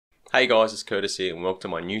Hey guys, it's Curtis here and welcome to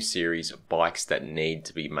my new series of bikes that need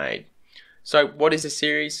to be made. So what is this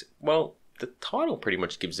series? Well, the title pretty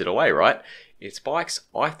much gives it away, right? It's bikes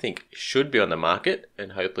I think should be on the market,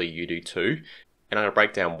 and hopefully you do too. And I'm going to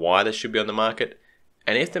break down why they should be on the market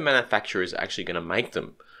and if the manufacturer is actually going to make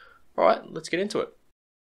them. Alright, let's get into it.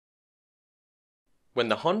 When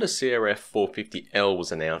the Honda CRF450L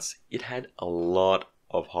was announced, it had a lot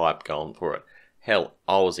of hype going for it. Hell,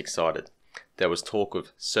 I was excited. There was talk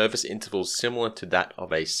of service intervals similar to that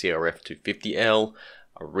of a CRF450L,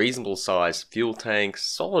 a reasonable sized fuel tank,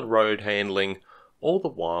 solid road handling, all the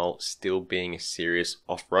while still being a serious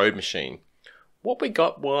off-road machine. What we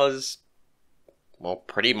got was, well,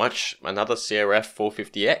 pretty much another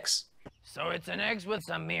CRF450X. So it's an X with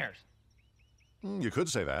some mirrors. You could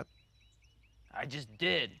say that. I just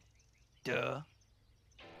did. Duh.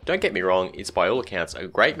 Don't get me wrong, it's by all accounts a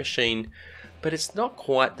great machine, but it's not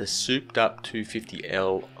quite the souped up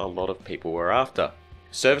 250L a lot of people were after.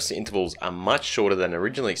 Service intervals are much shorter than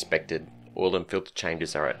originally expected. Oil and filter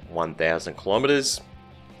changes are at 1,000 kilometers,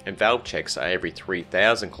 and valve checks are every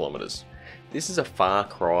 3,000 kilometers. This is a far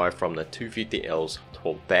cry from the 250L's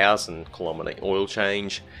 12,000 kilometer oil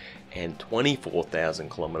change and 24,000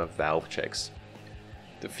 kilometer valve checks.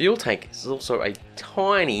 The fuel tank is also a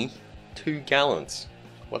tiny 2 gallons.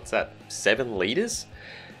 What's that, 7 liters?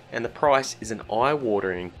 And the price is an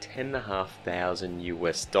eye-watering $10,500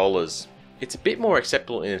 US. It's a bit more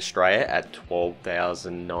acceptable in Australia at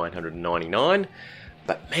 $12,999,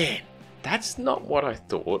 but man, that's not what I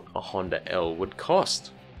thought a Honda L would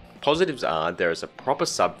cost. Positives are there is a proper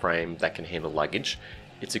subframe that can handle luggage,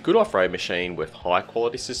 it's a good off-road machine with high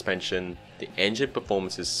quality suspension, the engine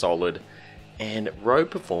performance is solid, and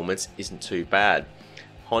road performance isn't too bad.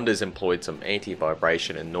 Honda's employed some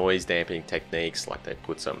anti-vibration and noise dampening techniques, like they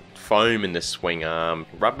put some foam in the swing arm,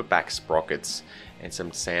 rubber back sprockets, and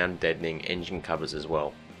some sound deadening engine covers as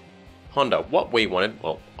well. Honda, what we wanted,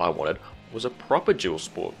 well I wanted, was a proper dual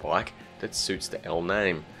sport bike that suits the L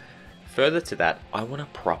name. Further to that, I want a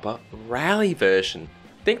proper rally version.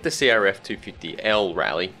 Think the CRF450L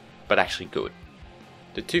Rally, but actually good.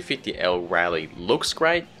 The 250L Rally looks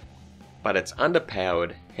great, but it's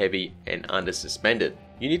underpowered, heavy, and under-suspended.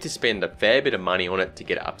 You need to spend a fair bit of money on it to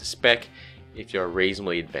get it up to spec if you're a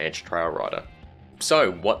reasonably advanced trail rider.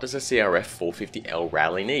 So what does a CRF450L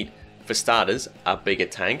Rally need? For starters, a bigger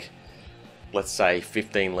tank, let's say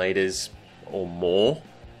 15 litres or more.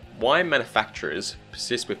 Why manufacturers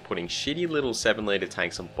persist with putting shitty little 7 litre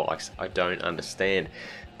tanks on bikes, I don't understand.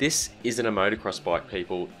 This isn't a motocross bike,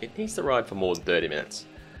 people. It needs to ride for more than 30 minutes.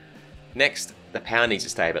 Next, the power needs to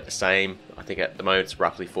stay about the same. I think at the moment it's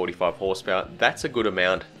roughly 45 horsepower. That's a good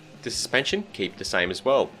amount. The suspension, keep the same as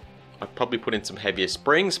well. I'd probably put in some heavier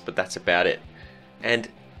springs, but that's about it. And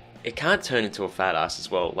it can't turn into a fat ass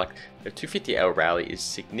as well. Like, the 250L Rally is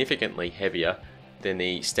significantly heavier than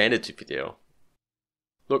the standard 250L.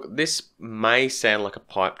 Look, this may sound like a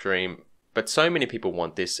pipe dream, but so many people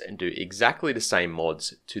want this and do exactly the same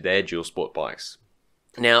mods to their dual sport bikes.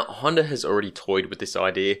 Now, Honda has already toyed with this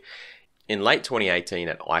idea. In late 2018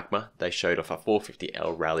 at EICMA, they showed off a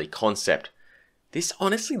 450L Rally concept. This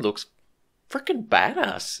honestly looks freaking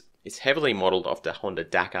badass. It's heavily modelled off the Honda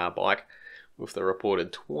Dakar bike with the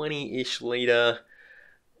reported 20-ish litre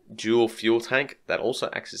dual fuel tank that also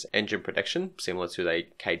acts as engine protection, similar to the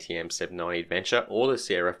KTM 790 Adventure or the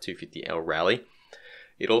CRF450L Rally.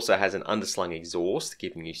 It also has an underslung exhaust,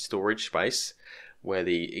 giving you storage space, where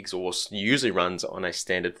the exhaust usually runs on a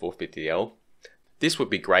standard 450L. This would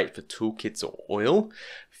be great for toolkits or oil.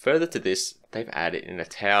 Further to this, they've added in a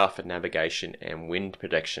tower for navigation and wind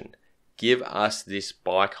protection. Give us this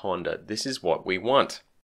bike, Honda. This is what we want.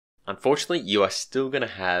 Unfortunately, you are still going to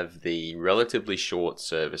have the relatively short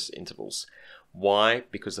service intervals. Why?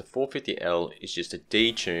 Because the 450L is just a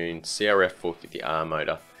detuned CRF450R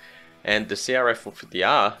motor. And the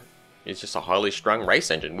CRF450R is just a highly strung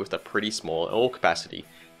race engine with a pretty small oil capacity.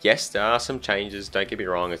 Yes, there are some changes, don't get me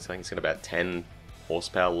wrong, I think it's got about 10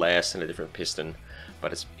 horsepower less and a different piston,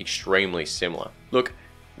 but it's extremely similar. Look,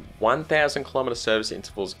 1,000 kilometer service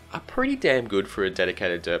intervals are pretty damn good for a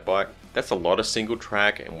dedicated dirt bike. That's a lot of single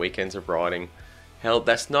track and weekends of riding. Hell,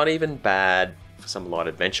 that's not even bad for some light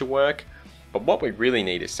adventure work, but what we really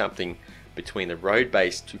need is something between the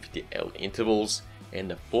road-based 250L intervals and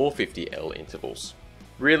the 450L intervals.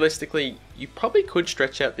 Realistically, you probably could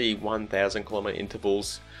stretch out the 1,000 kilometer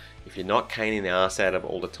intervals if you're not caning the arse out of it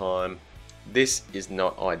all the time. This is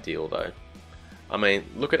not ideal though. I mean,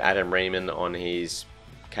 look at Adam Riemann on his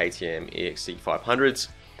KTM EXC 500s.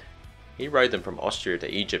 He rode them from Austria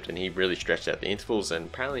to Egypt and he really stretched out the intervals and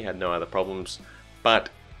apparently had no other problems. But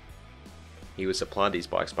he was supplied these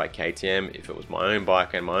bikes by KTM. If it was my own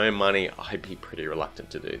bike and my own money, I'd be pretty reluctant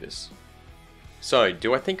to do this. So,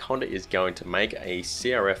 do I think Honda is going to make a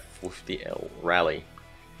CRF450L rally?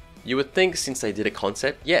 You would think, since they did a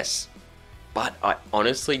concept, yes. But I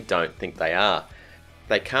honestly don't think they are.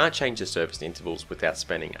 They can't change the service intervals without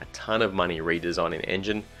spending a ton of money redesigning the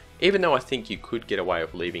engine, even though I think you could get away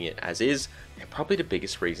with leaving it as is, and probably the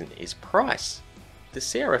biggest reason is price. The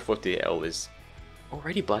CRF450L is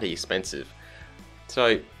already bloody expensive.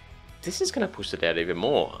 So this is going to push it out even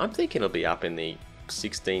more. I'm thinking it'll be up in the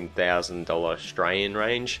 $16,000 Australian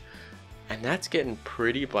range, and that's getting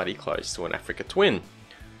pretty bloody close to an Africa Twin.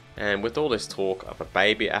 And with all this talk of a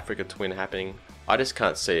baby Africa Twin happening, I just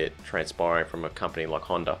can't see it transpiring from a company like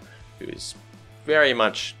Honda, who is very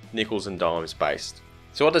much nickels and dimes based.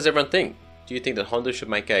 So what does everyone think? Do you think that Honda should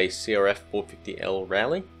make a CRF450L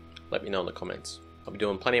rally? Let me know in the comments. I'll be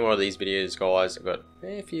doing plenty more of these videos, guys. I've got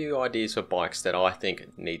a few ideas for bikes that I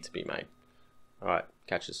think need to be made. Alright,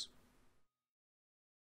 catch us.